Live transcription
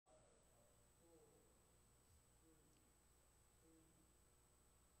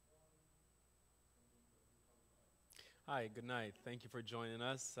Hi, good night. Thank you for joining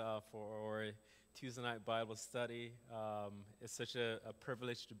us for our Tuesday night Bible study. It's such a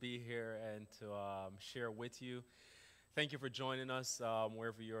privilege to be here and to share with you. Thank you for joining us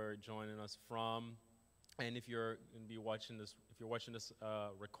wherever you're joining us from. And if you're going to be watching this, if you're watching this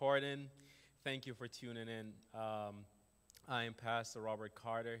recording, thank you for tuning in. I am Pastor Robert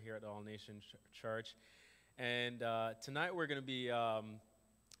Carter here at the All Nation Church. And tonight we're going to be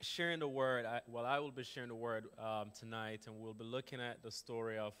sharing the word. I will be sharing the word tonight, and we'll be looking at the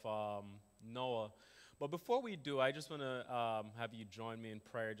story of Noah. But before we do, I just want to have you join me in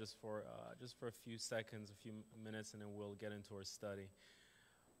prayer just for a few seconds, a few minutes, and then we'll get into our study.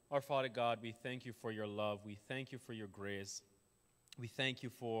 Our Father God, we thank you for your love. We thank you for your grace. We thank you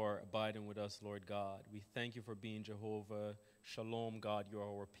for abiding with us, Lord God. We thank you for being Jehovah Shalom, God. You are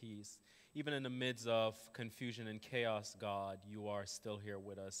our peace. Even in the midst of confusion and chaos, God, you are still here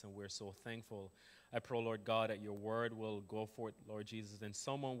with us, and we're so thankful. I pray, Lord God, that your word will go forth, Lord Jesus, and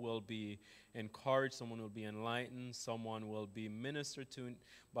someone will be encouraged, someone will be enlightened, someone will be ministered to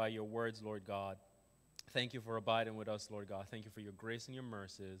by your words, Lord God. Thank you for abiding with us, Lord God. Thank you for your grace and your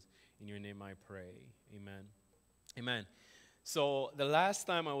mercies. In your name I pray. Amen. Amen. So the last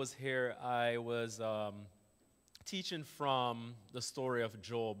time I was here, I was teaching from the story of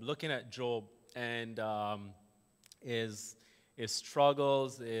Job, looking at Job and his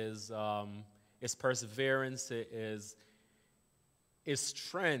struggles, his perseverance, his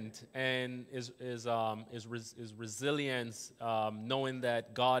strength, and his resilience, knowing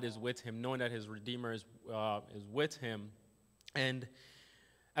that God is with him, knowing that his Redeemer is with him. And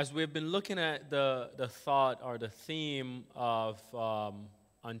as we've been looking at the thought or the theme of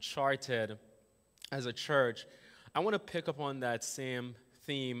Uncharted as a church, I want to pick up on that same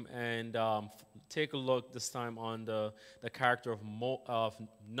theme and take a look this time on the character of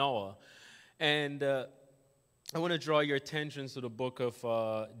Noah. And I want to draw your attention to the book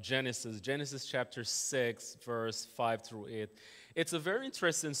of Genesis chapter 6, verse 5 through 8. It's a very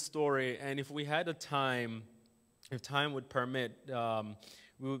interesting story, and if we had the time, if time would permit,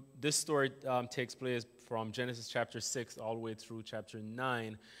 this story takes place from Genesis chapter 6 all the way through chapter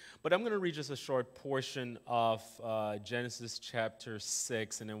 9. But I'm going to read just a short portion of Genesis chapter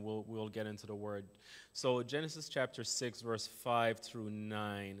 6, and then we'll get into the word. So Genesis chapter 6, verse 5 through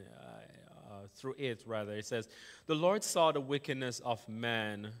 9, through 8 rather, it says, "The Lord saw the wickedness of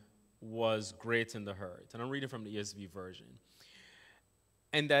man was great in the earth." And I'm reading from the ESV version.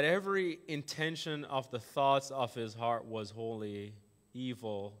 "And that every intention of the thoughts of his heart was wholly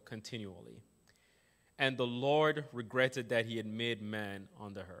evil continually. And the Lord regretted that he had made man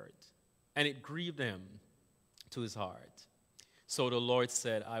on the earth, and it grieved him to his heart. So the Lord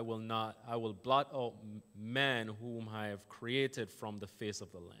said, I will blot out man whom I have created from the face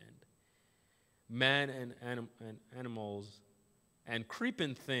of the land, man and animals, and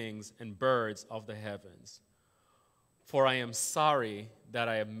creeping things and birds of the heavens. For I am sorry that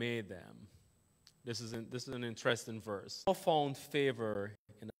I have made them." This is an interesting verse. "I found favor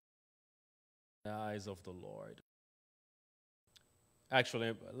in the eyes of the Lord."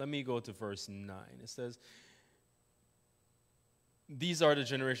 Actually, let me go to verse 9. It says, "These are the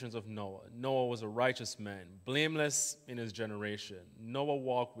generations of Noah. Noah was a righteous man, blameless in his generation. Noah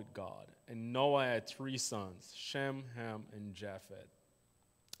walked with God, and Noah had 3 sons, Shem, Ham, and Japheth."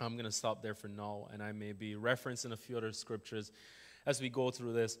 I'm going to stop there for now, and I may be referencing a few other scriptures as we go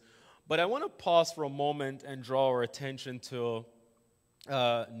through this. But I want to pause for a moment and draw our attention to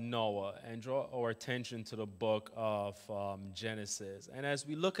Noah and draw our attention to the book of Genesis. And as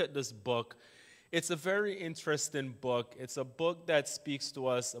we look at this book, it's a very interesting book. It's a book that speaks to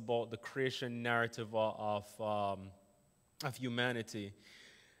us about the creation narrative of humanity.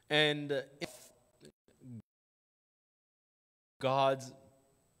 And God's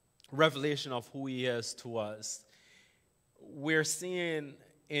revelation of who he is to us. We're seeing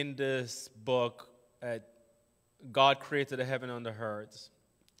in this book that God created the heaven and the earth,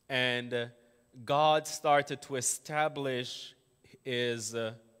 and God started to establish his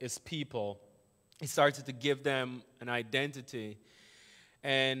people. He started to give them an identity.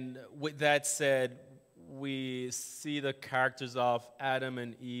 And with that said, we see the characters of Adam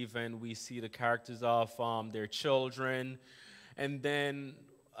and Eve, and we see the characters of their children. And then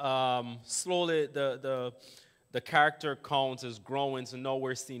slowly the character count is growing, so now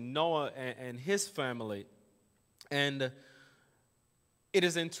we're seeing Noah and his family. And it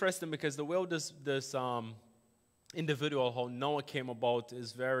is interesting because the way this individual, how Noah came about,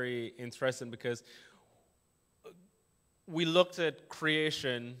 is very interesting because we looked at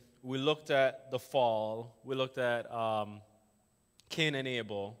creation, we looked at the fall, we looked at Cain and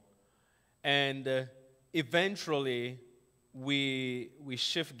Abel, and eventually we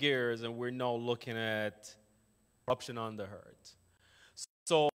shift gears and we're now looking at corruption on the earth.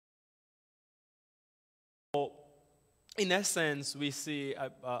 So in essence, we see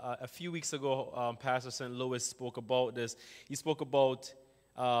a few weeks ago, Pastor St. Louis spoke about this. He spoke about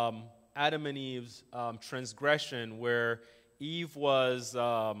Adam and Eve's transgression, where Eve was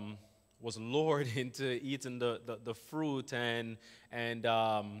lured into eating the fruit, and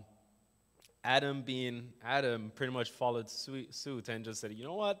Adam, being Adam, pretty much followed suit and just said, you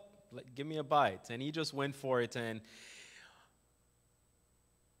know what, give me a bite. And he just went for it, and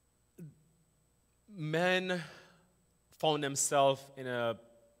men found themselves in an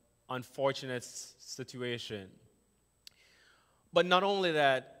unfortunate situation. But not only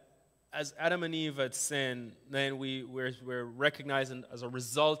that, as Adam and Eve had sinned, then we're recognizing as a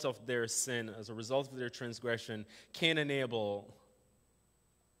result of their sin, as a result of their transgression, Cain and Abel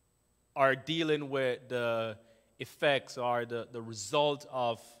are dealing with the effects or the result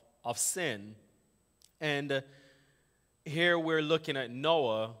of sin. And here we're looking at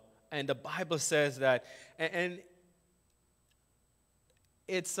Noah, and the Bible says that, and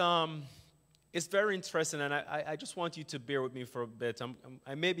it's very interesting, and I just want you to bear with me for a bit.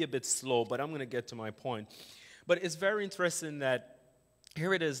 I may be a bit slow, but I'm going to get to my point. But it's very interesting that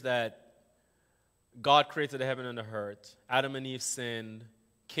here it is that God created the heaven and the earth. Adam and Eve sinned.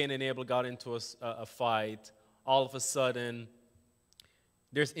 Cain and Abel got into a fight. All of a sudden,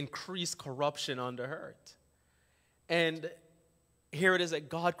 there's increased corruption on the earth. And here it is that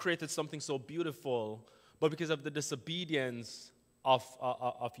God created something so beautiful, but because of the disobedience of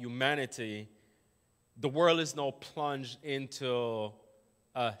humanity, the world is now plunged into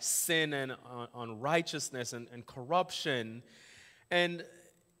sin and unrighteousness and corruption. And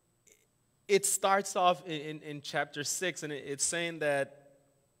it starts off in chapter 6, and it's saying that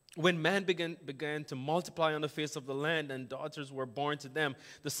when man began to multiply on the face of the land and daughters were born to them,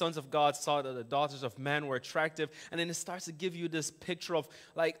 the sons of God saw that the daughters of man were attractive. And then it starts to give you this picture of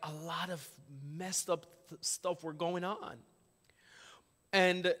like a lot of messed up stuff were going on.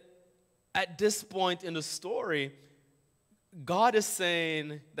 And at this point in the story, God is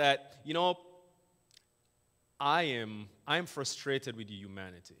saying that, you know, I am frustrated with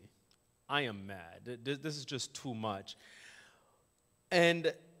humanity. I am mad. This is just too much.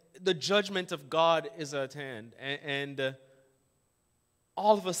 And the judgment of God is at hand. And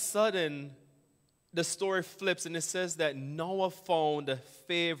all of a sudden, the story flips, and it says that Noah found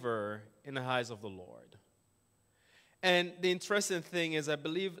favor in the eyes of the Lord. And the interesting thing is, I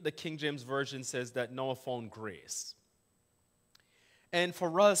believe the King James Version says that Noah found grace. And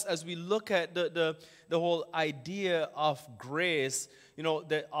for us, as we look at the whole idea of grace, you know,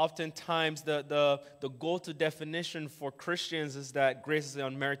 that oftentimes the go-to definition for Christians is that grace is the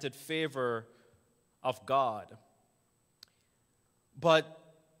unmerited favor of God. But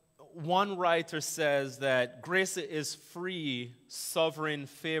one writer says that grace is free, sovereign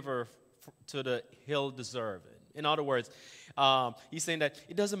favor to the ill-deserved. In other words, he's saying that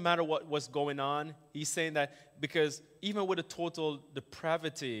it doesn't matter what's going on. He's saying that because even with the total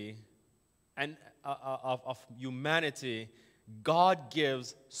depravity and of humanity, God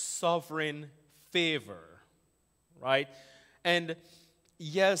gives sovereign favor, right? And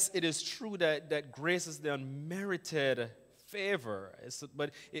yes, it is true that grace is the unmerited favor.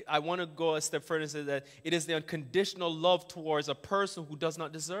 But I want to go a step further and say that it is the unconditional love towards a person who does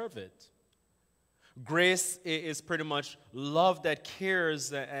not deserve it. Grace is pretty much love that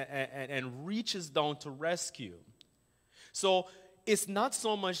cares and reaches down to rescue. So it's not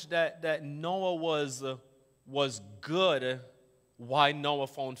so much that Noah was good, why Noah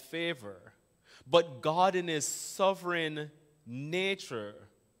found favor, but God in his sovereign nature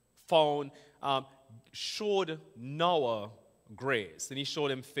showed Noah grace, and he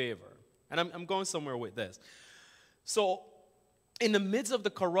showed him favor. And I'm going somewhere with this. So in the midst of the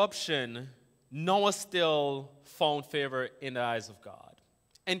corruption, Noah still found favor in the eyes of God.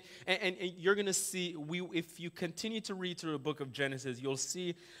 And you're going to see, if you continue to read through the book of Genesis, you'll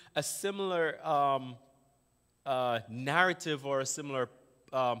see a similar narrative or a similar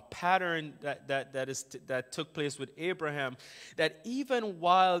pattern that took place with Abraham, that even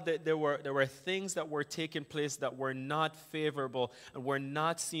while there were things that were taking place that were not favorable and were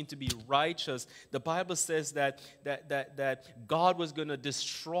not seen to be righteous, the Bible says that God was going to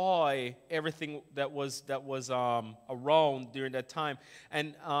destroy everything that was around during that time.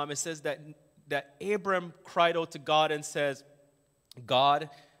 And it says that Abram cried out to God and says, God,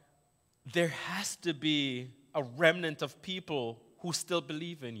 there has to be a remnant of people who still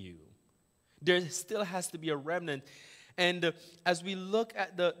believe in you. There still has to be a remnant. And as we look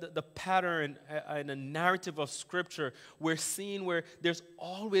at the pattern and the narrative of Scripture, we're seeing where there's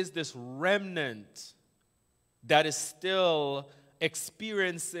always this remnant that is still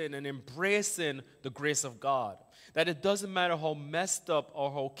experiencing and embracing the grace of God. That it doesn't matter how messed up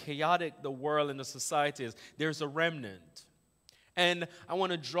or how chaotic the world and the society is, there's a remnant. And I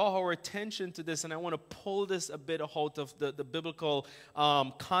want to draw our attention to this, and I want to pull this a bit out of the biblical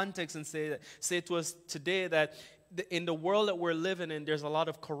context and say to us today that in the world that we're living in, there's a lot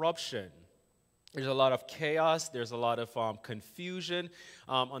of corruption. There's a lot of chaos. There's a lot of confusion.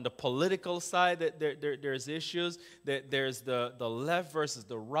 On the political side, there's issues. There's the left versus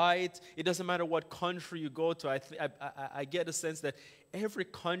the right. It doesn't matter what country you go to. I get the sense that every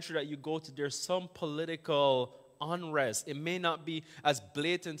country that you go to, there's some political unrest. It may not be as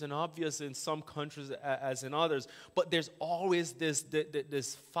blatant and obvious in some countries as in others, but there's always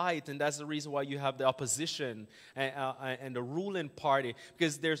this fight, and that's the reason why you have the opposition and the ruling party,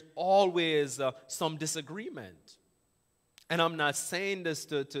 because there's always some disagreement. And I'm not saying this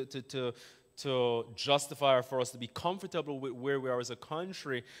to justify or for us to be comfortable with where we are as a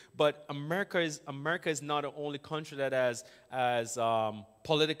country, but America is not the only country that has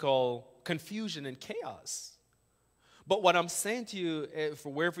political confusion and chaos. But what I'm saying to you,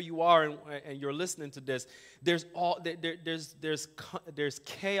 for wherever you are and you're listening to this, there's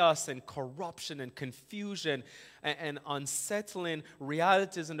chaos and corruption and confusion and unsettling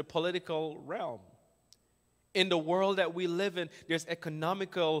realities in the political realm. In the world that we live in, there's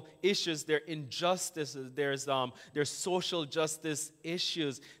economical issues, there are injustices, there's social justice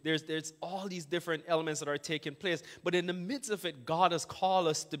issues, there's all these different elements that are taking place. But in the midst of it, God has called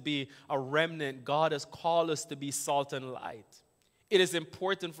us to be a remnant. God has called us to be salt and light. It is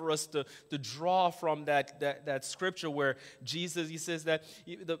important for us to draw from that scripture where Jesus, he says that,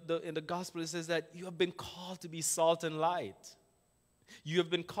 in the gospel, it says that you have been called to be salt and light. You have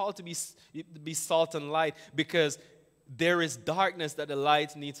been called to be salt and light because there is darkness that the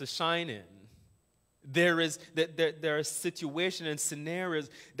light needs to shine in. There are situations and scenarios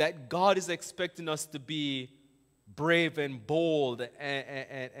that God is expecting us to be brave and bold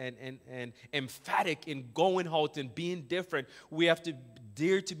and emphatic in going out and being different. We have to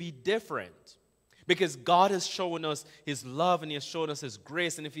dare to be different. Because God has shown us His love and He has shown us His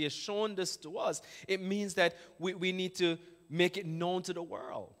grace. And if He has shown this to us, it means that we need to make it known to the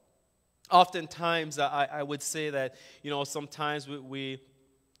world. Oftentimes, I would say that, sometimes we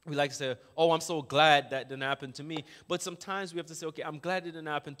like to say, oh, I'm so glad that didn't happen to me. But sometimes we have to say, okay, I'm glad it didn't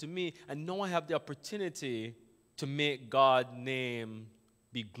happen to me. And now I have the opportunity to make God's name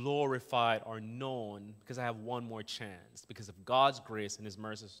be glorified or known because I have one more chance because of God's grace and His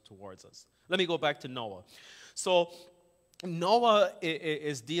mercies towards us. Let me go back to Noah. So Noah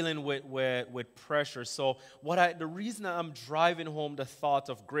is dealing with pressure. So the reason I'm driving home the thought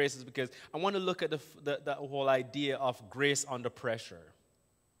of grace is because I want to look at the whole idea of grace under pressure.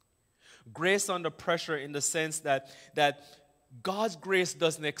 Grace under pressure in the sense that God's grace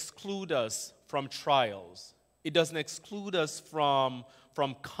doesn't exclude us from trials. It doesn't exclude us from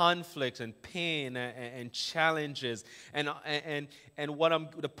conflict and pain and challenges. And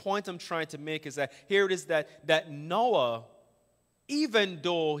the point I'm trying to make is that here it is that Noah, even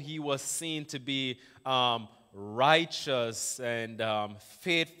though he was seen to be righteous and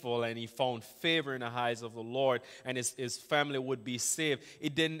faithful, and he found favor in the eyes of the Lord, and his family would be saved,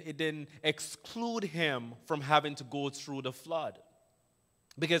 it didn't exclude him from having to go through the flood.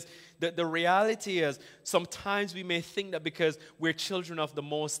 Because the reality is, sometimes we may think that because we're children of the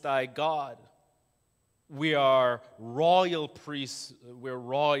Most High God, we are royal priests, we're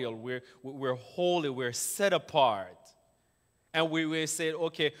royal, we're holy, we're set apart. And we will say,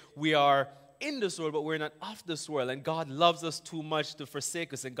 okay, we are in this world, but we're not of this world. And God loves us too much to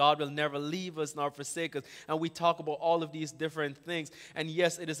forsake us. And God will never leave us nor forsake us. And we talk about all of these different things. And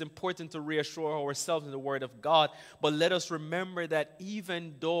yes, it is important to reassure ourselves in the Word of God. But let us remember that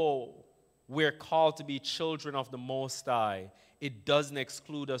even though we're called to be children of the Most High, it doesn't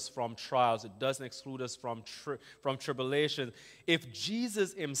exclude us from trials. It doesn't exclude us from tribulation. If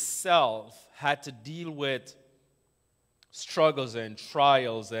Jesus Himself had to deal with struggles and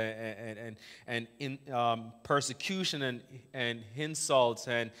trials and persecution and insults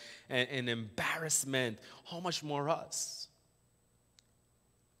and embarrassment, how much more us?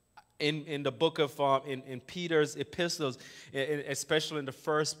 In the book of in Peter's epistles, especially in the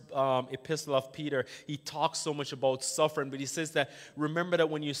first epistle of Peter, he talks so much about suffering, but he says that remember that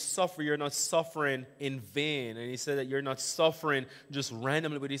when you suffer, you're not suffering in vain. And he said that you're not suffering just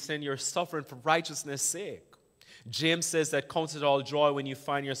randomly, but he's saying you're suffering for righteousness' sake. James says that count it all joy when you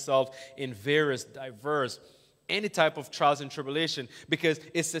find yourself in various diverse any type of trials and tribulation, because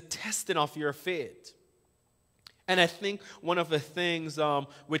it's a testing of your faith. And I think one of the things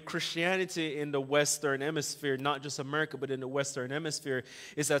with Christianity in the Western Hemisphere, not just America, but in the Western Hemisphere,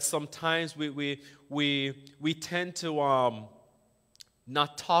 is that sometimes we tend to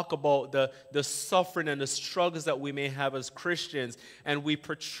not talk about the suffering and the struggles that we may have as Christians, and we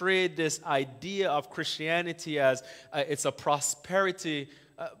portray this idea of Christianity as it's a prosperity.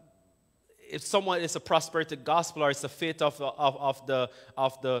 If someone is a prosperity gospel, or it's a faith of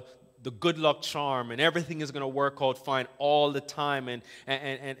the good luck charm, and everything is going to work out fine all the time, and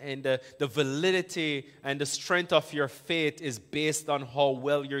the validity and the strength of your faith is based on how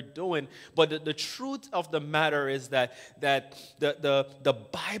well you're doing. But the truth of the matter is that the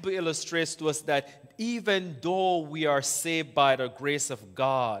Bible illustrates to us that even though we are saved by the grace of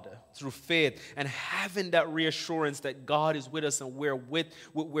God through faith, and having that reassurance that God is with us and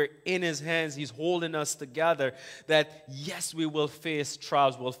we're in His hands, He's holding us together, that yes, we will face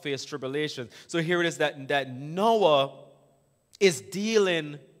trials, we'll face tribulations. So here it is that Noah is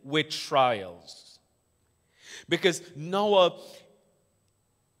dealing with trials. Because Noah,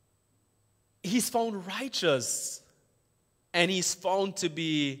 he's found righteous, and he's found to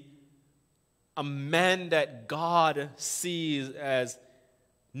be a man that God sees as,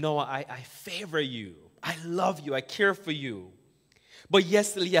 Noah, I favor you. I love you. I care for you. But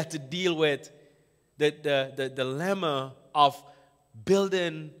yes, he had to deal with the dilemma of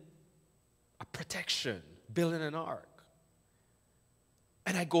building a protection, building an ark.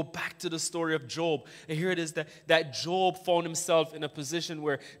 And I go back to the story of Job. And here it is that Job found himself in a position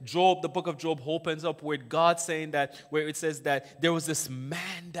where the book of Job opens up with God saying that, where it says that there was this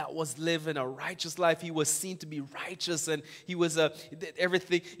man that was living a righteous life. He was seen to be righteous, and he was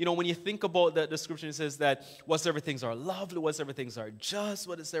everything. You know, when you think about the scripture, it says that whatsoever things are lovely, whatsoever things are just,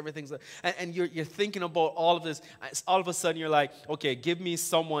 whatsoever things are, and you're thinking about all of this. All of a sudden, you're like, okay, give me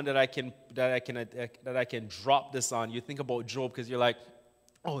someone that I can drop this on. You think about Job because you're like,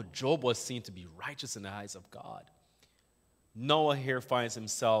 oh, Job was seen to be righteous in the eyes of God. Noah here finds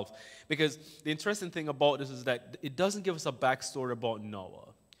himself, because the interesting thing about this is that it doesn't give us a backstory about Noah.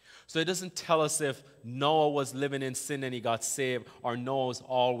 So it doesn't tell us if Noah was living in sin and he got saved, or Noah was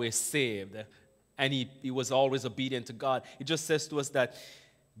always saved and he was always obedient to God. It just says to us that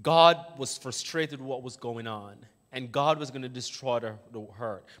God was frustrated with what was going on, and God was going to destroy the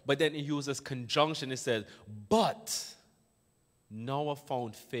earth. But then he uses conjunction. It says, but Noah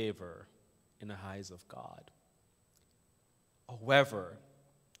found favor in the eyes of God. However,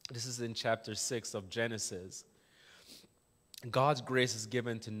 this is in chapter 6 of Genesis. God's grace is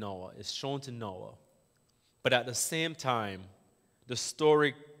given to Noah, is shown to Noah. But at the same time, the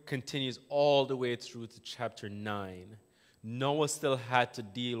story continues all the way through to chapter 9. Noah still had to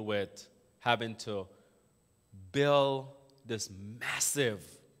deal with having to build this massive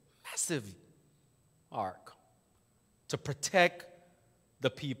ark to protect the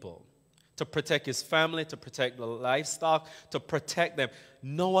people, to protect his family, to protect the livestock, to protect them.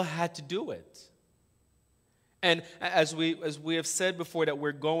 Noah had to do it. And as we have said before, that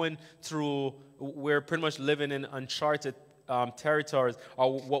we're pretty much living in uncharted territories,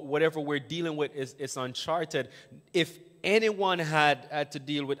 or whatever we're dealing with is uncharted. If anyone had to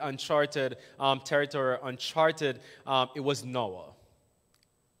deal with uncharted territory, it was Noah.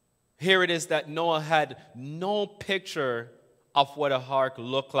 Here it is that Noah had no picture of what a ark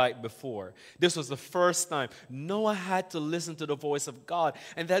looked like before. This was the first time. Noah had to listen to the voice of God.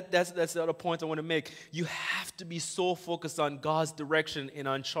 And that's the other point I want to make. You have to be so focused on God's direction in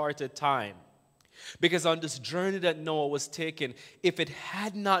uncharted time. Because on this journey that Noah was taking, if it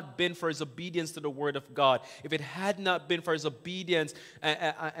had not been for his obedience to the word of God, if it had not been for his obedience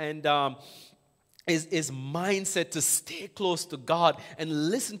and his mindset to stay close to God and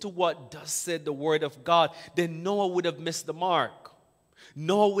listen to what does said the word of God, then Noah would have missed the mark.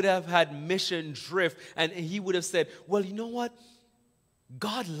 Noah would have had mission drift, and he would have said, well, you know what?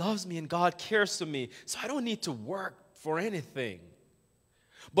 God loves me and God cares for me, so I don't need to work for anything.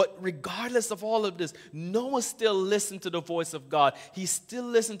 But regardless of all of this, Noah still listened to the voice of God. He still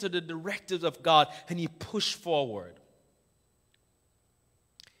listened to the directives of God, and he pushed forward.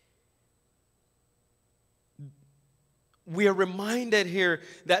 We are reminded here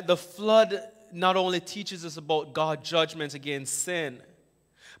that the flood not only teaches us about God's judgment against sin,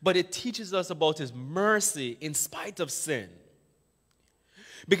 but it teaches us about His mercy in spite of sin.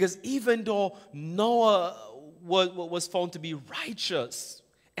 Because even though Noah was found to be righteous,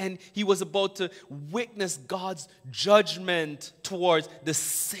 and he was about to witness God's judgment towards the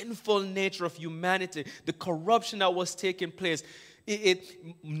sinful nature of humanity, the corruption that was taking place,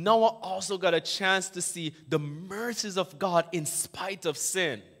 Noah also got a chance to see the mercies of God in spite of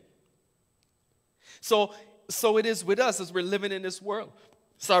sin. So it is with us as we're living in this world.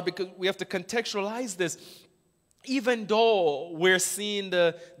 Sorry, because we have to contextualize this. Even though we're seeing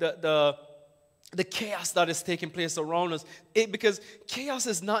the chaos that is taking place around us, because chaos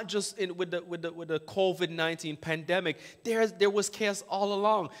is not just with the COVID-19 pandemic. There was chaos all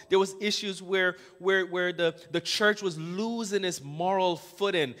along. There was issues where the church was losing its moral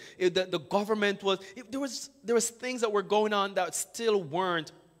footing. The government was. There was things that were going on that still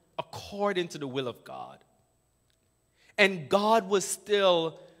weren't according to the will of God. And God was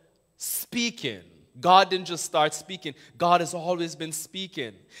still speaking. God didn't just start speaking. God has always been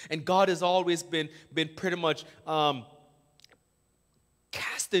speaking. And God has always been pretty much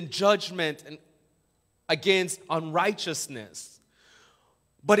casting judgment against unrighteousness.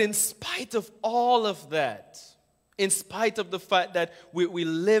 But in spite of all of that, in spite of the fact that we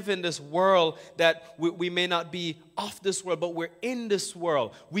live in this world, that we may not be of this world, but we're in this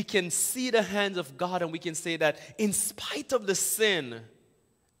world, we can see the hands of God, and we can say that in spite of the sin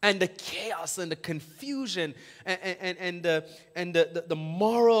and the chaos and the confusion and the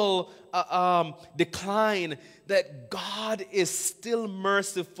moral decline, that God is still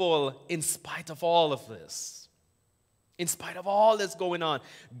merciful in spite of all of this. In spite of all that's going on,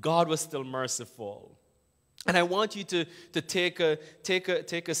 God was still merciful. And I want you to take a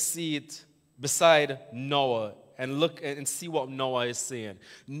seat beside Noah and look and see what Noah is seeing.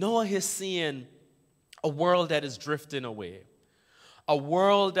 Noah is seeing a world that is drifting away, a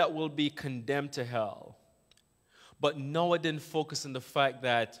world that will be condemned to hell. But Noah didn't focus on the fact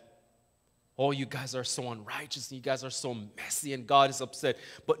that, oh, you guys are so unrighteous, and you guys are so messy, and God is upset.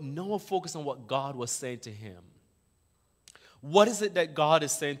 But Noah focused on what God was saying to him. What is it that God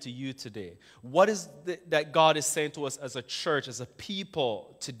is saying to you today? What is it that God is saying to us as a church, as a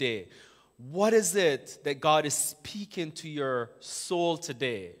people today? What is it that God is speaking to your soul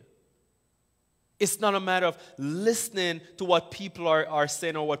today? It's not a matter of listening to what people are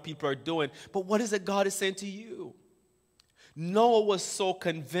saying or what people are doing, but what is it God is saying to you? Noah was so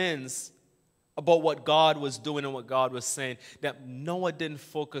convinced about what God was doing and what God was saying that Noah didn't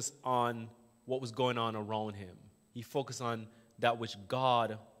focus on what was going on around him. He focused on that which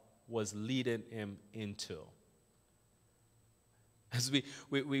God was leading him into. As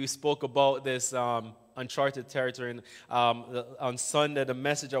we spoke about this uncharted territory, and on Sunday, the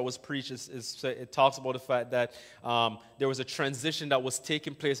message I was preached it talks about the fact that there was a transition that was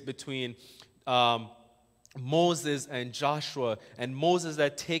taking place between Moses and Joshua, and Moses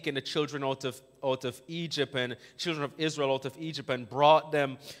had taken the children out of Egypt and children of Israel out of Egypt and brought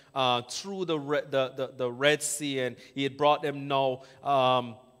them through the Red Sea, and he had brought them now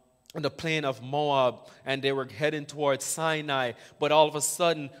on the plain of Moab, and they were heading towards Sinai. But all of a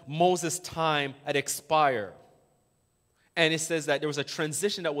sudden, Moses' time had expired. And it says that there was a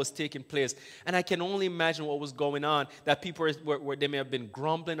transition that was taking place. And I can only imagine what was going on, that people were they may have been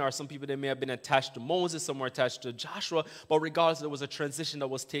grumbling, or some people, they may have been attached to Moses, some were attached to Joshua. But regardless, there was a transition that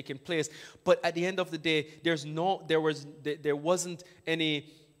was taking place. But at the end of the day, there isn't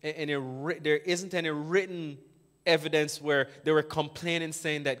any written evidence where they were complaining,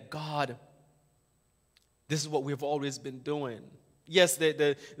 saying that, God, this is what we've always been doing. Yes,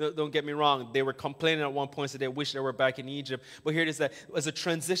 don't get me wrong. They were complaining at one point, so they wish they were back in Egypt. But here it is that as a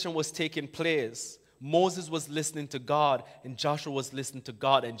transition was taking place, Moses was listening to God, and Joshua was listening to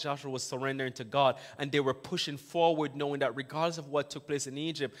God, and Joshua was surrendering to God. And they were pushing forward, knowing that regardless of what took place in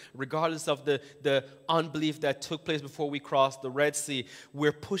Egypt, regardless of the unbelief that took place before we crossed the Red Sea,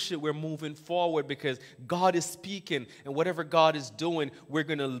 we're moving forward because God is speaking. And whatever God is doing, we're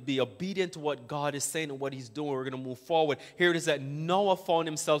going to be obedient to what God is saying and what he's doing. We're going to move forward. Here it is that Noah found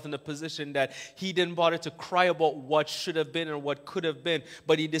himself in a position that he didn't bother to cry about what should have been or what could have been,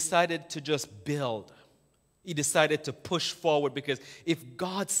 but he decided to just build. He decided to push forward, because if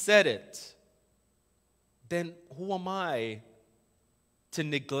God said it, then who am I to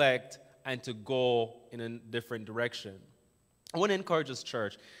neglect and to go in a different direction? I want to encourage this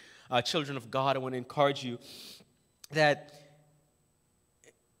church, children of God, I want to encourage you that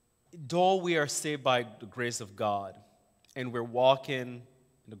though we are saved by the grace of God and we're walking in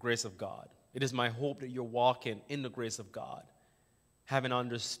the grace of God, it is my hope that you're walking in the grace of God, having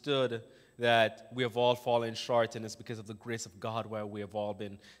understood that we have all fallen short, and it's because of the grace of God where we have all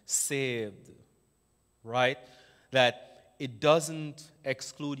been saved, right? That it doesn't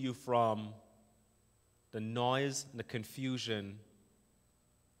exclude you from the noise and the confusion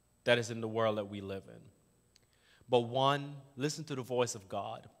that is in the world that we live in. But one, listen to the voice of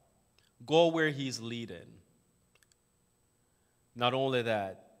God. Go where he's leading. Not only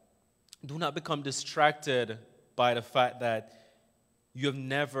that, do not become distracted by the fact that you have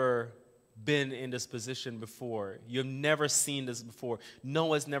never been in this position before. You have never seen this before.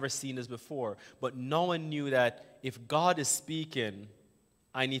 Noah's never seen this before. But Noah knew that if God is speaking,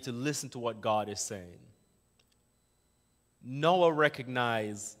 I need to listen to what God is saying. Noah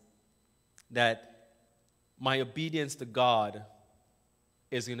recognized that my obedience to God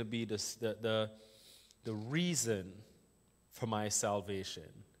is going to be the reason for my salvation.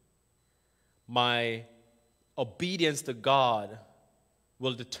 My obedience to God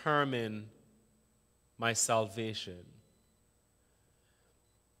will determine my salvation.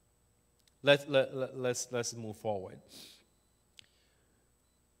 Let's move forward.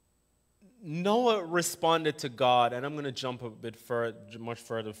 Noah responded to God, and I'm going to jump a bit further, much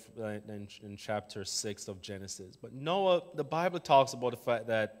further than in chapter 6 of Genesis. But Noah, the Bible talks about the fact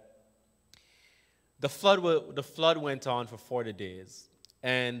that the flood went on for 40 days,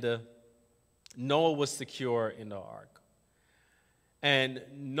 and Noah was secure in the ark. And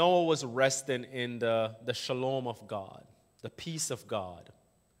Noah was resting in the shalom of God, the peace of God,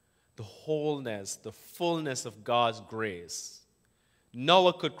 the wholeness, the fullness of God's grace.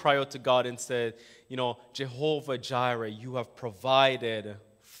 Noah could cry out to God and say, Jehovah Jireh, you have provided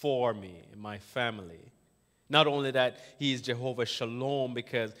for me and my family. Not only that, he is Jehovah Shalom,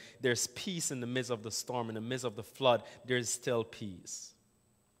 because there's peace in the midst of the storm, in the midst of the flood, there's still peace.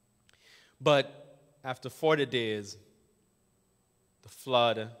 But after 40 days, the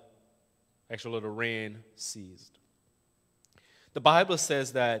flood, actually the rain, ceased. The Bible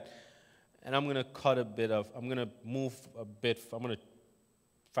says that, and I'm going to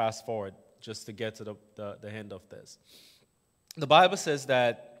fast forward just to get to the end of this. The Bible says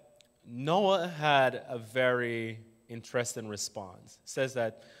that Noah had a very interesting response. It says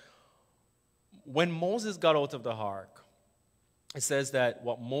that when Moses got out of the ark, it says that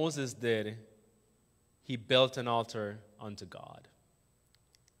what Moses did, he built an altar unto God.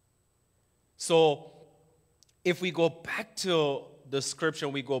 So if we go back to the scripture,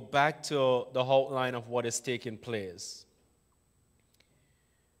 we go back to the outline of what is taking place.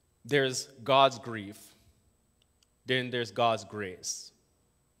 There's God's grief, then there's God's grace.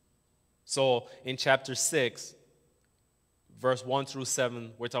 So in chapter 6, verse 1 through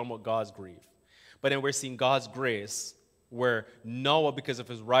 7, we're talking about God's grief. But then we're seeing God's grace, where Noah, because of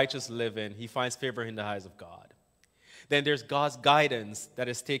his righteous living, he finds favor in the eyes of God. Then there's God's guidance that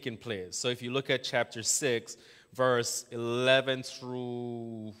is taking place. So if you look at chapter 6, verse 11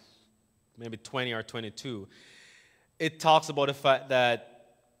 through maybe 20 or 22, it talks about the fact that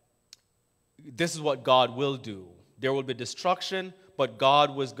this is what God will do. There will be destruction, but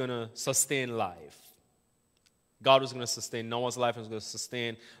God was going to sustain life. God was going to sustain Noah's life, and was going to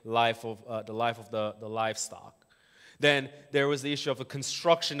sustain the life of the livestock. Then there was the issue of a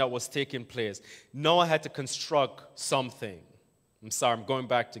construction that was taking place. Noah had to construct something. I'm sorry, I'm going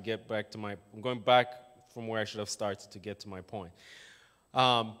back from where I should have started to get to my point.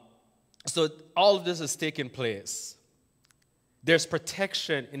 So all of this is taking place. There's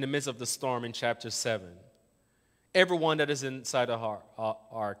protection in the midst of the storm in chapter 7. Everyone that is inside the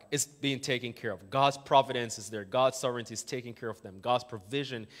ark is being taken care of. God's providence is there. God's sovereignty is taking care of them. God's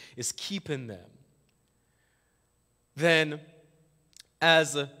provision is keeping them. Then,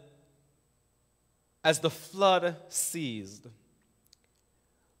 as the flood ceased,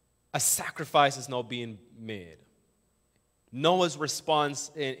 a sacrifice is now being made. Noah's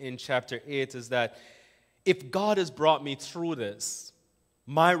response in chapter 8 is that if God has brought me through this,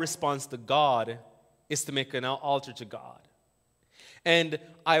 my response to God is to make an altar to God. And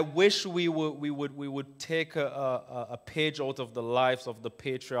I wish we would take a page out of the lives of the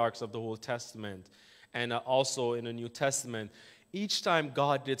patriarchs of the Old Testament and also in the New Testament. Each time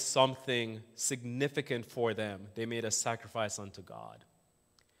God did something significant for them, they made a sacrifice unto God.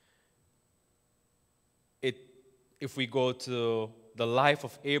 If we go to the life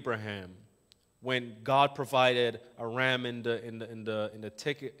of Abraham, when God provided a ram in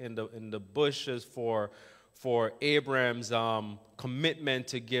the bushes for Abraham's commitment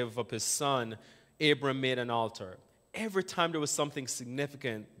to give up his son, Abraham made an altar. Every time there was something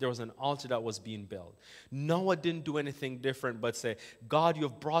significant, there was an altar that was being built. Noah didn't do anything different but say, God, you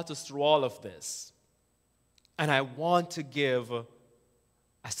have brought us through all of this, and I want to give a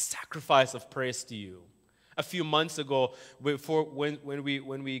sacrifice of praise to you. A few months ago,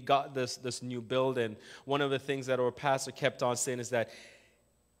 when we got this new building, one of the things that our pastor kept on saying is that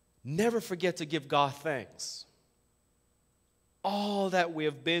never forget to give God thanks. All that we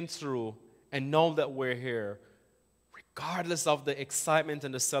have been through, and know that we're here, regardless of the excitement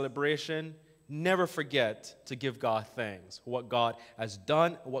and the celebration, never forget to give God thanks for what God has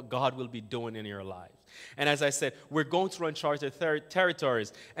done, what God will be doing in your life. And as I said, we're going through uncharted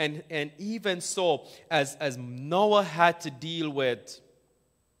territories. And even so, as Noah had to deal with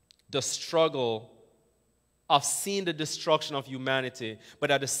the struggle of seeing the destruction of humanity, but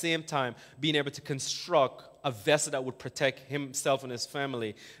at the same time being able to construct a vessel that would protect himself and his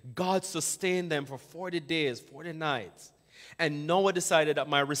family, God sustained them for 40 days, 40 nights. And Noah decided that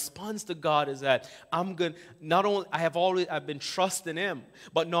my response to God is that I've been trusting him,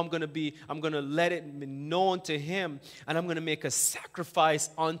 but no, I'm going to let it be known to him, and I'm going to make a sacrifice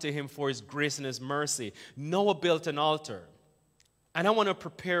unto him for his grace and his mercy. Noah built an altar. And I want to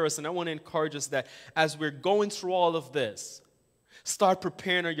prepare us and I want to encourage us that as we're going through all of this, start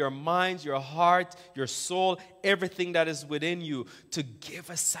preparing your mind, your heart, your soul, everything that is within you to give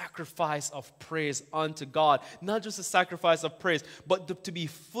a sacrifice of praise unto God. Not just a sacrifice of praise, but to be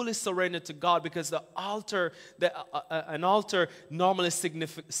fully surrendered to God, because an altar normally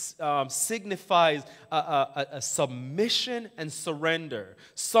signifies a submission and surrender.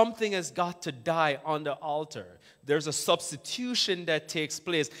 Something has got to die on the altar. There's a substitution that takes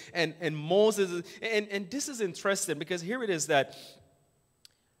place. And Moses, and this is interesting because here it is that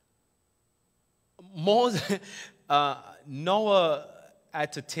Noah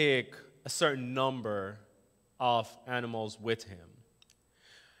had to take a certain number of animals with him.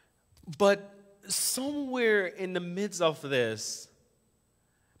 But somewhere in the midst of this,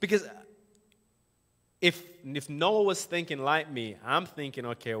 because if Noah was thinking like me, I'm thinking,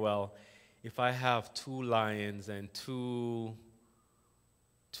 okay, well, if I have 2 lions and two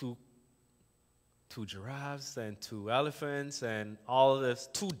giraffes and 2 elephants and all of this,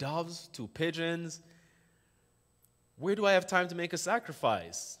 2 doves, 2 pigeons, where do I have time to make a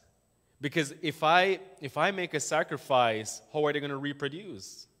sacrifice? Because if I make a sacrifice, how are they going to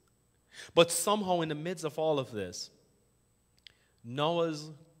reproduce? But somehow in the midst of all of this,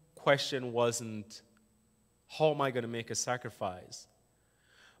 Noah's question wasn't, how am I going to make a sacrifice?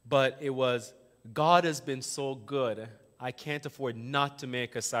 But it was, God has been so good, I can't afford not to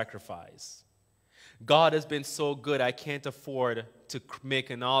make a sacrifice. God has been so good, I can't afford to make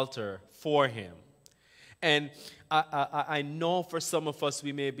an altar for him. And I know for some of us,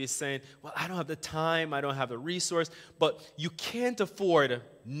 we may be saying, well, I don't have the time, I don't have the resource, but you can't afford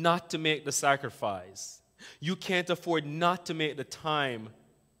not to make the sacrifice. You can't afford not to make the time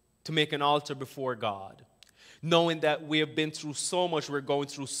to make an altar before God. Knowing that we have been through so much, we're going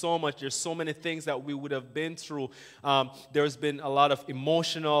through so much, there's so many things that we would have been through. There's been a lot of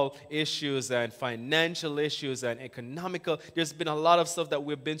emotional issues and financial issues and economical. There's been a lot of stuff that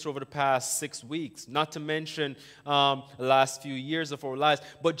we've been through over the past 6 weeks, not to mention the last few years of our lives,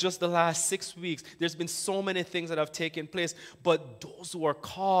 but just the last 6 weeks. There's been so many things that have taken place, but those who are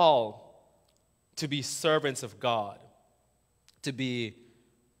called to be servants of God, to be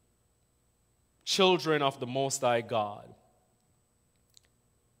children of the Most High God,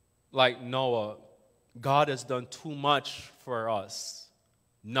 like Noah, God has done too much for us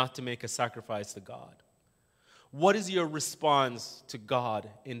not to make a sacrifice to God. What is your response to God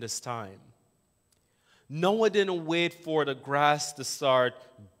in this time? Noah didn't wait for the grass to start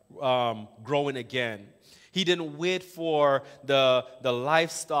growing again. He didn't wait for the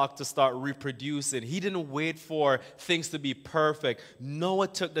livestock to start reproducing. He didn't wait for things to be perfect. Noah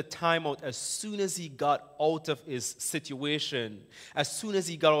took the time out as soon as he got out of his situation, as soon as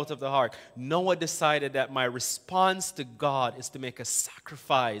he got out of the ark. Noah decided that my response to God is to make a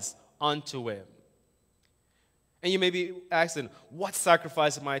sacrifice unto him. And you may be asking, what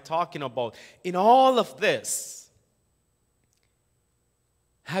sacrifice am I talking about? In all of this,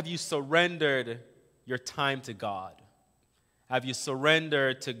 have you surrendered your time to God? Have you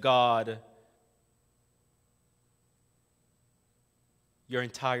surrendered to God your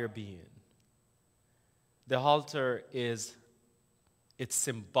entire being? The altar it's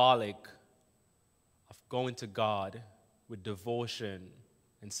symbolic of going to God with devotion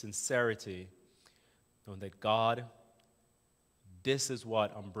and sincerity, knowing that God, this is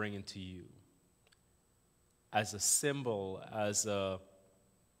what I'm bringing to you as a symbol, as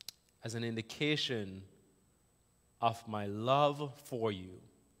an indication of my love for you.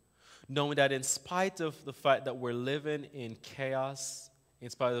 Knowing that in spite of the fact that we're living in chaos, in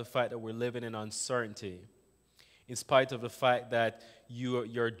spite of the fact that we're living in uncertainty, in spite of the fact that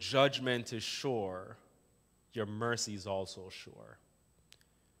your judgment is sure, your mercy is also sure.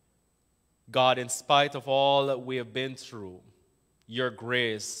 God, in spite of all that we have been through, your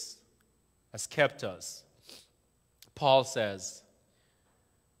grace has kept us. Paul says,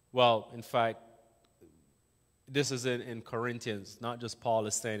 well, in fact, this is in Corinthians, not just Paul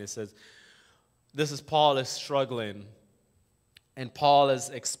is saying, it says, This is Paul is struggling. And Paul has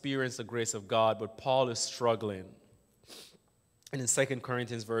experienced the grace of God, but Paul is struggling. And in 2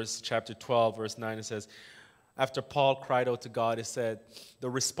 Corinthians chapter 12, verse 9, it says, after Paul cried out to God, it said, the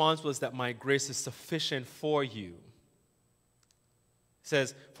response was that my grace is sufficient for you. It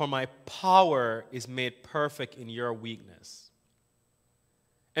says, for my power is made perfect in your weakness.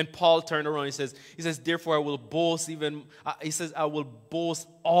 And Paul turned around, he says, therefore I will boast I will boast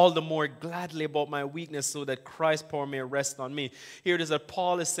all the more gladly about my weakness so that Christ's power may rest on me. Here it is that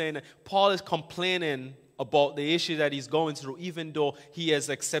Paul is saying that Paul is complaining about the issue that he's going through, even though he has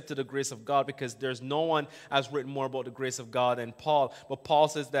accepted the grace of God, because there's no one has written more about the grace of God than Paul. But Paul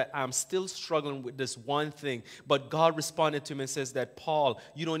says that I'm still struggling with this one thing. But God responded to him and says that, Paul,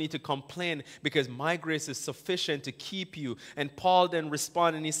 you don't need to complain because my grace is sufficient to keep you. And Paul then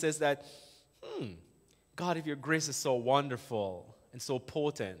responded and he says that, God, if your grace is so wonderful and so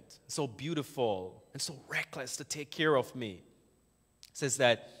potent, so beautiful and so reckless to take care of me, says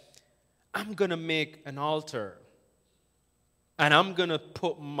that I'm going to make an altar, and I'm going to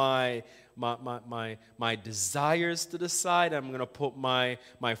put my desires to the side. I'm going to put my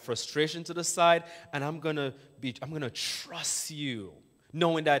frustration to the side, and I'm going to trust you,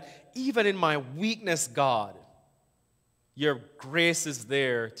 knowing that even in my weakness, God, your grace is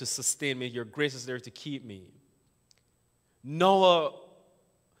there to sustain me. Your grace is there to keep me. Noah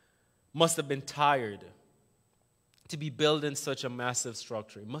must have been tired to be building such a massive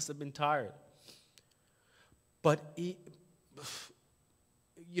structure. He must have been tired. But,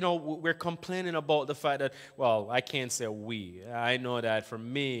 we're complaining about the fact that, well, I can't say we. I know that for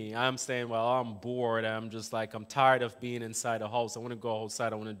me, I'm saying, well, I'm bored. I'm tired of being inside the house. I want to go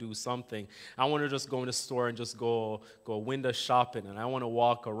outside. I want to do something. I want to just go in the store and just go window shopping. And I want to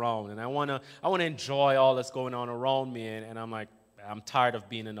walk around. And I want to enjoy all that's going on around me. And I'm like, I'm tired of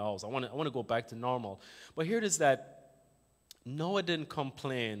being in the house. I want to go back to normal. But here it is that Noah didn't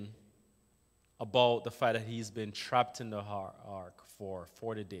complain about the fact that he's been trapped in the ark for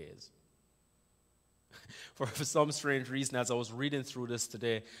 40 days. For some strange reason, as I was reading through this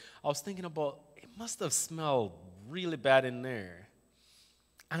today, I was thinking about, it must have smelled really bad in there.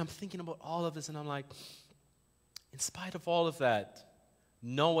 And I'm thinking about all of this, and I'm like, in spite of all of that,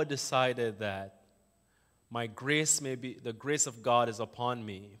 Noah decided that the grace of God is upon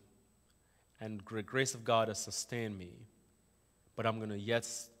me, and the grace of God has sustained me. But I'm going to yet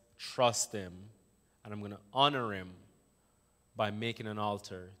trust him, and I'm going to honor him by making an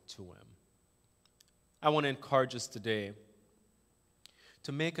altar to him. I want to encourage us today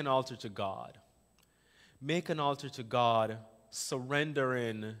to make an altar to God. Make an altar to God,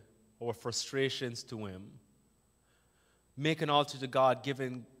 surrendering our frustrations to him. Make an altar to God,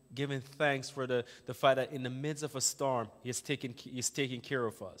 giving thanks for the fact that in the midst of a storm, He's taking care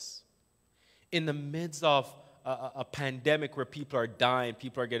of us. In the midst of a pandemic where people are dying,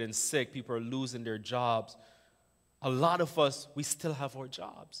 people are getting sick, people are losing their jobs, a lot of us, we still have our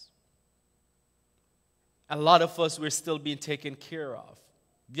jobs. A lot of us, we're still being taken care of.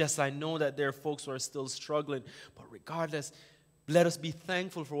 Yes, I know that there are folks who are still struggling, but regardless, let us be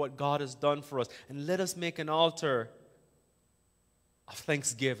thankful for what God has done for us, and let us make an altar of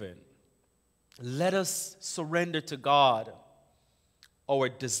thanksgiving. Let us surrender to God our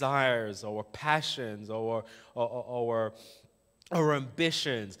desires, our passions, our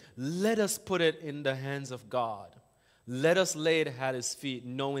ambitions. Let us put it in the hands of God. Let us lay it at His feet,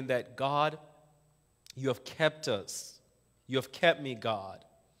 knowing that, God, you have kept us. You have kept me, God.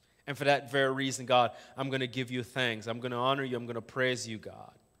 And for that very reason, God, I'm going to give you thanks. I'm going to honor you. I'm going to praise you,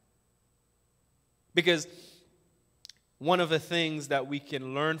 God. Because one of the things that we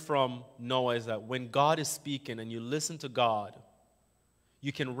can learn from Noah is that when God is speaking and you listen to God,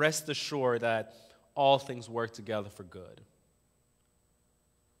 you can rest assured that all things work together for good.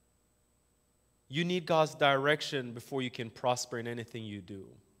 You need God's direction before you can prosper in anything you do.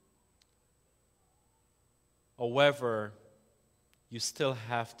 However, you still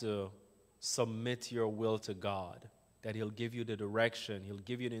have to submit your will to God, that He'll give you the direction, He'll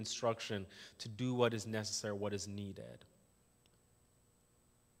give you the instruction to do what is necessary, what is needed.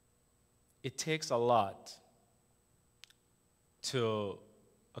 It takes a lot to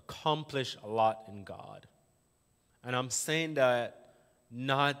accomplish a lot in God. And I'm saying that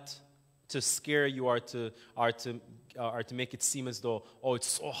not to scare you or to make it seem as though, oh, it's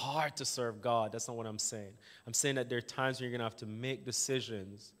so hard to serve God. That's not what I'm saying. I'm saying that there are times when you're going to have to make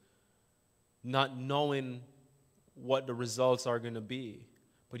decisions not knowing what the results are going to be,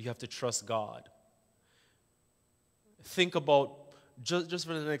 but you have to trust God. Think about, just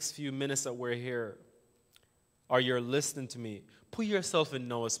for the next few minutes that we're here, or you're listening to me, put yourself in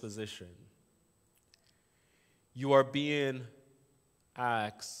Noah's position. You are being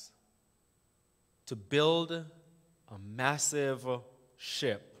asked to build a massive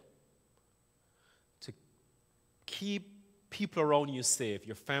ship to keep people around you safe,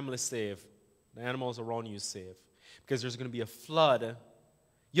 your family safe, the animals around you safe. Because there's going to be a flood.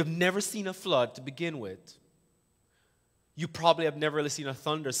 You've never seen a flood to begin with. You probably have never really seen a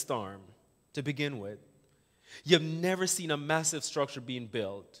thunderstorm to begin with. You've never seen a massive structure being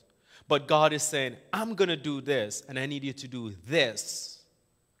built. But God is saying, I'm going to do this, and I need you to do this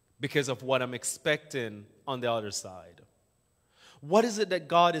because of what I'm expecting on the other side. What is it that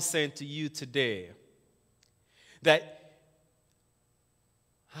God is saying to you today that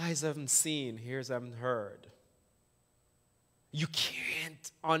eyes haven't seen, ears haven't heard? You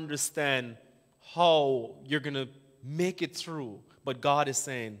can't understand how you're going to make it through, but God is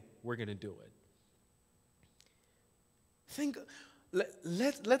saying, we're going to do it.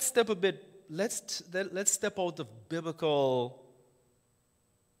 Let's step a bit, let's step out of biblical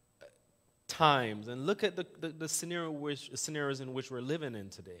times and look at the scenarios in which we're living in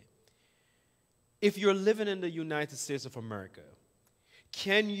today. If you're living in the United States of America,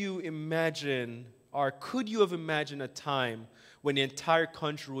 can you imagine, or could you have imagined a time when the entire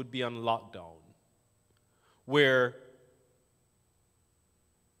country would be on lockdown, where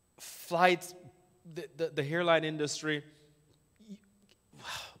flights, the airline industry,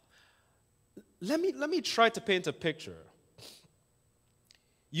 let me try to paint a picture.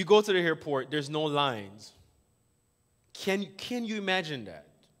 You go to the airport, there's no lines. Can you imagine that?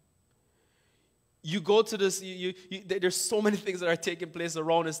 You go to this, there's so many things that are taking place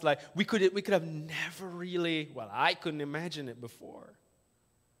around. It's like we could have never really, well, I couldn't imagine it before.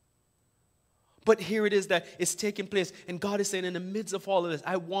 But here it is that it's taking place, and God is saying, in the midst of all of this,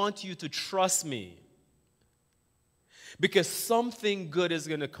 I want you to trust me, because something good is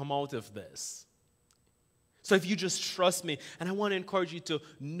going to come out of this. So if you just trust me, and I want to encourage you to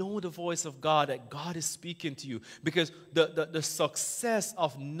know the voice of God, that God is speaking to you. Because the success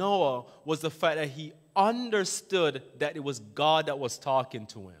of Noah was the fact that he understood that it was God that was talking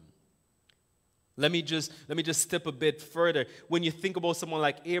to him. Let me just step a bit further. When you think about someone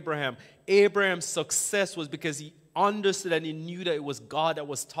like Abraham, Abraham's success was because he understood and he knew that it was God that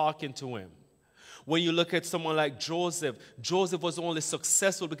was talking to him. When you look at someone like Joseph, Joseph was only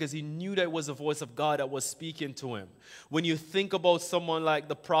successful because he knew that it was the voice of God that was speaking to him. When you think about someone like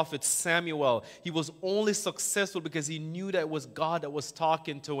the prophet Samuel, he was only successful because he knew that it was God that was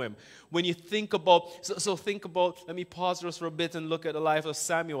talking to him. When you think about, let me pause just for a bit and look at the life of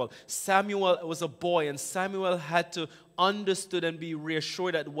Samuel. Samuel was a boy, and Samuel had to understood and be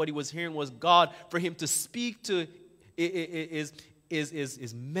reassured that what he was hearing was God, for him to speak to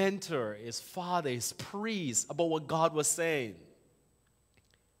his mentor, his father, his priest about what God was saying.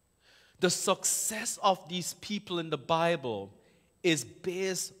 The success of these people in the Bible is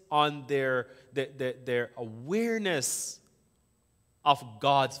based on their awareness of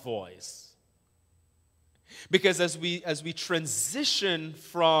God's voice. Because as we transition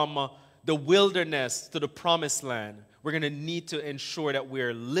from the wilderness to the promised land, we're going to need to ensure that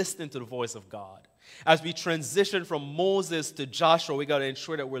we're listening to the voice of God. As we transition from Moses to Joshua, we got to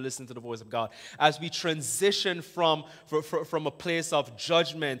ensure that we're listening to the voice of God. As we transition from a place of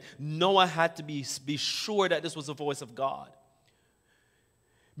judgment, Noah had to be sure that this was the voice of God.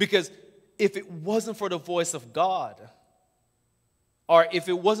 Because if it wasn't for the voice of God, or if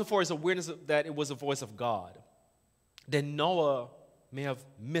it wasn't for his awareness that it was the voice of God, then Noah may have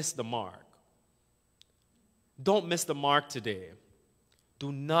missed the mark. Don't miss the mark today.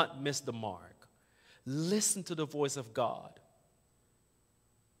 Do not miss the mark. Listen to the voice of God.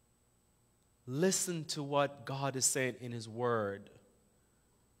 Listen to what God is saying in his word.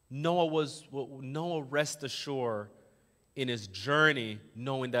 Noah rest assured in his journey,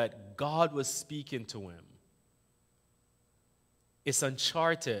 knowing that God was speaking to him. It's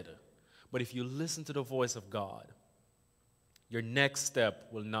uncharted, but if you listen to the voice of God, your next step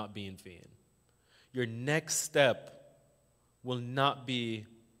will not be in vain. Your next step will not be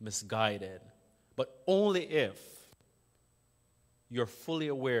misguided. But only if you're fully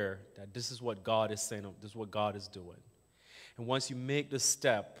aware that this is what God is saying, this is what God is doing. And once you make this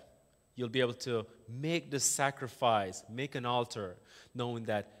step, you'll be able to make this sacrifice, make an altar, knowing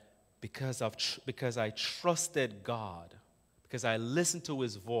that because I trusted God, because I listened to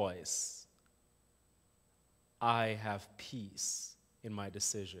his voice, I have peace in my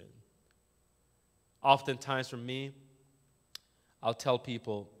decision. Oftentimes for me, I'll tell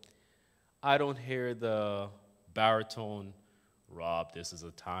people, I don't hear the baritone, Rob, this is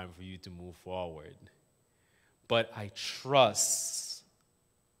a time for you to move forward. But I trust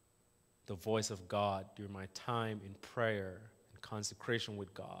the voice of God during my time in prayer and consecration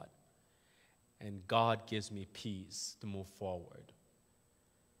with God. And God gives me peace to move forward.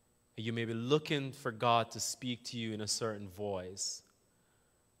 And you may be looking for God to speak to you in a certain voice,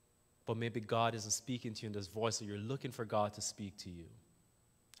 but maybe God isn't speaking to you in this voice, so you're looking for God to speak to you.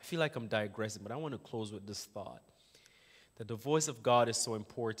 I feel like I'm digressing, but I want to close with this thought, that the voice of God is so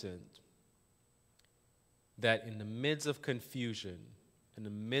important that in the midst of confusion, in the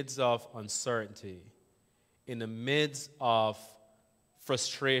midst of uncertainty, in the midst of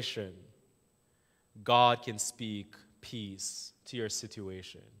frustration, God can speak peace to your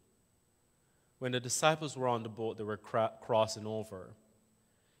situation. When the disciples were on the boat, they were crossing over,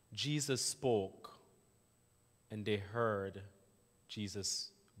 Jesus spoke, and they heard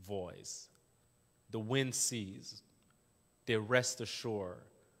Jesus' voice. The wind ceased. They rest assured,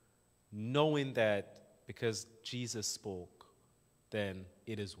 knowing that because Jesus spoke, then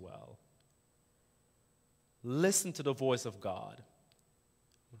it is well. Listen to the voice of God.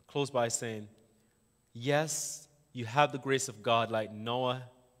 I'll close by saying, yes, you have the grace of God like Noah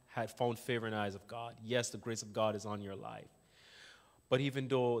had found favor in the eyes of God. Yes, the grace of God is on your life. But even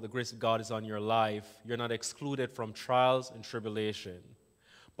though the grace of God is on your life, you're not excluded from trials and tribulation.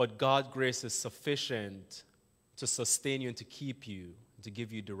 But God's grace is sufficient to sustain you and to keep you, to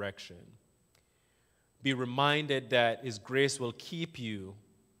give you direction. Be reminded that His grace will keep you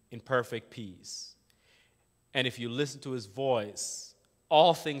in perfect peace. And if you listen to His voice,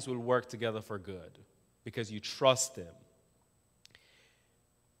 all things will work together for good because you trust Him.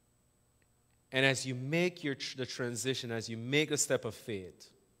 And as you make the transition, as you make a step of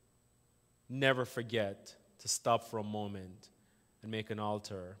faith, never forget to stop for a moment and make an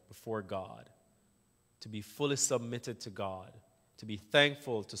altar before God, to be fully submitted to God, to be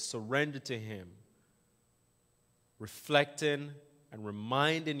thankful, to surrender to Him, reflecting and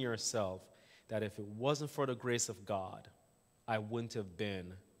reminding yourself that if it wasn't for the grace of God, I wouldn't have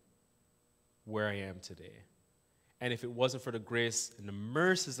been where I am today. And if it wasn't for the grace and the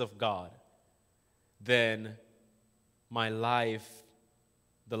mercies of God, then my life,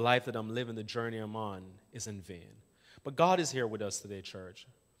 the life that I'm living, the journey I'm on, is in vain. But God is here with us today, church.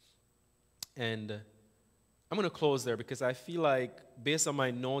 And I'm going to close there because I feel like, based on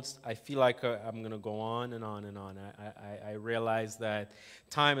my notes, I feel like I'm going to go on and on and on. I realize that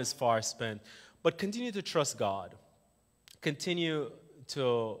time is far spent. But continue to trust God. Continue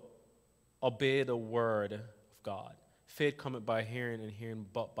to obey the word of God. Faith cometh by hearing, and hearing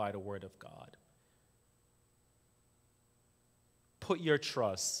but by the word of God. Put your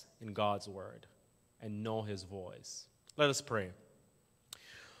trust in God's word and know His voice. Let us pray.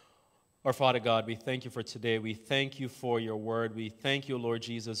 Our Father God, we thank You for today. We thank You for Your word. We thank You, Lord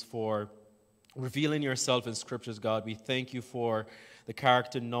Jesus, for revealing Yourself in scriptures, God. We thank You for the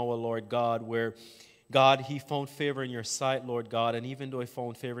character Noah, Lord God, where, God, he found favor in Your sight, Lord God. And even though he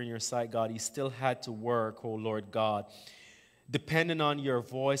found favor in Your sight, God, he still had to work, oh Lord God. Depending on Your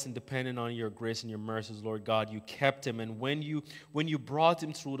voice and depending on Your grace and Your mercies, Lord God, You kept him. And when you brought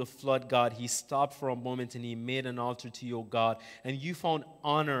him through the flood, God, he stopped for a moment and he made an altar to You, God. And You found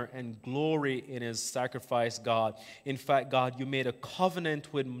honor and glory in his sacrifice, God. In fact, God, You made a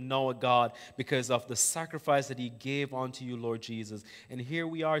covenant with Noah, God, because of the sacrifice that he gave unto You, Lord Jesus. And here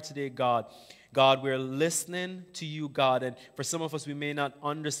we are today, God. God, we're listening to You, God, and for some of us, we may not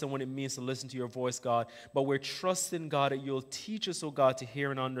understand what it means to listen to Your voice, God, but we're trusting, God, that You'll teach us, oh God, to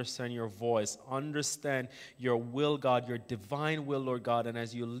hear and understand Your voice, understand Your will, God, Your divine will, Lord God, and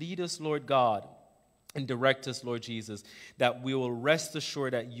as You lead us, Lord God, and direct us, Lord Jesus, that we will rest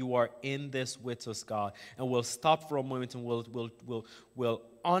assured that You are in this with us, God, and we'll stop for a moment and we'll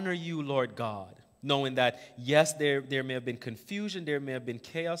honor You, Lord God, knowing that, yes, there may have been confusion, there may have been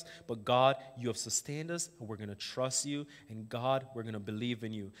chaos, but God, You have sustained us, and we're going to trust You, and God, we're going to believe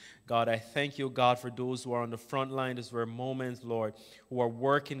in You. God, I thank You, God, for those who are on the front line. These were moments, Lord, who are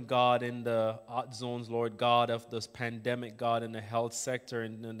working, God, in the hot zones, Lord God, of this pandemic, God, in the health sector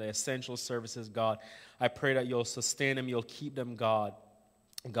and in the essential services, God. I pray that You'll sustain them, You'll keep them, God.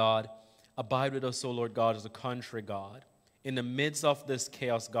 God, abide with us, O Lord God, as a country, God. In the midst of this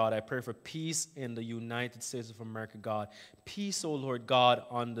chaos, God, I pray for peace in the United States of America, God. Peace, oh Lord God,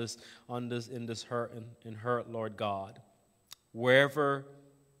 in this hurt, Lord God. Wherever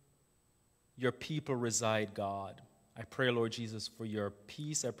Your people reside, God, I pray, Lord Jesus, for Your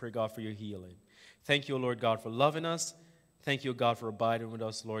peace. I pray, God, for Your healing. Thank You, Lord God, for loving us. Thank You, God, for abiding with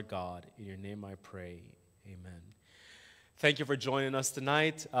us, Lord God. In Your name I pray. Amen. Thank you for joining us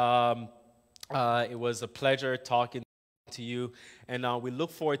tonight. It was a pleasure talking to you. And we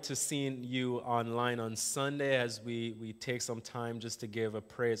look forward to seeing you online on Sunday as we take some time just to give a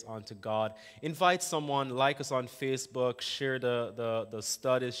praise unto God. Invite someone, like us on Facebook, share the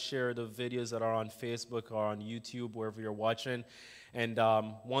studies, share the videos that are on Facebook or on YouTube, wherever you're watching. And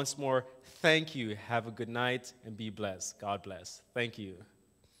once more, thank you. Have a good night and be blessed. God bless. Thank you.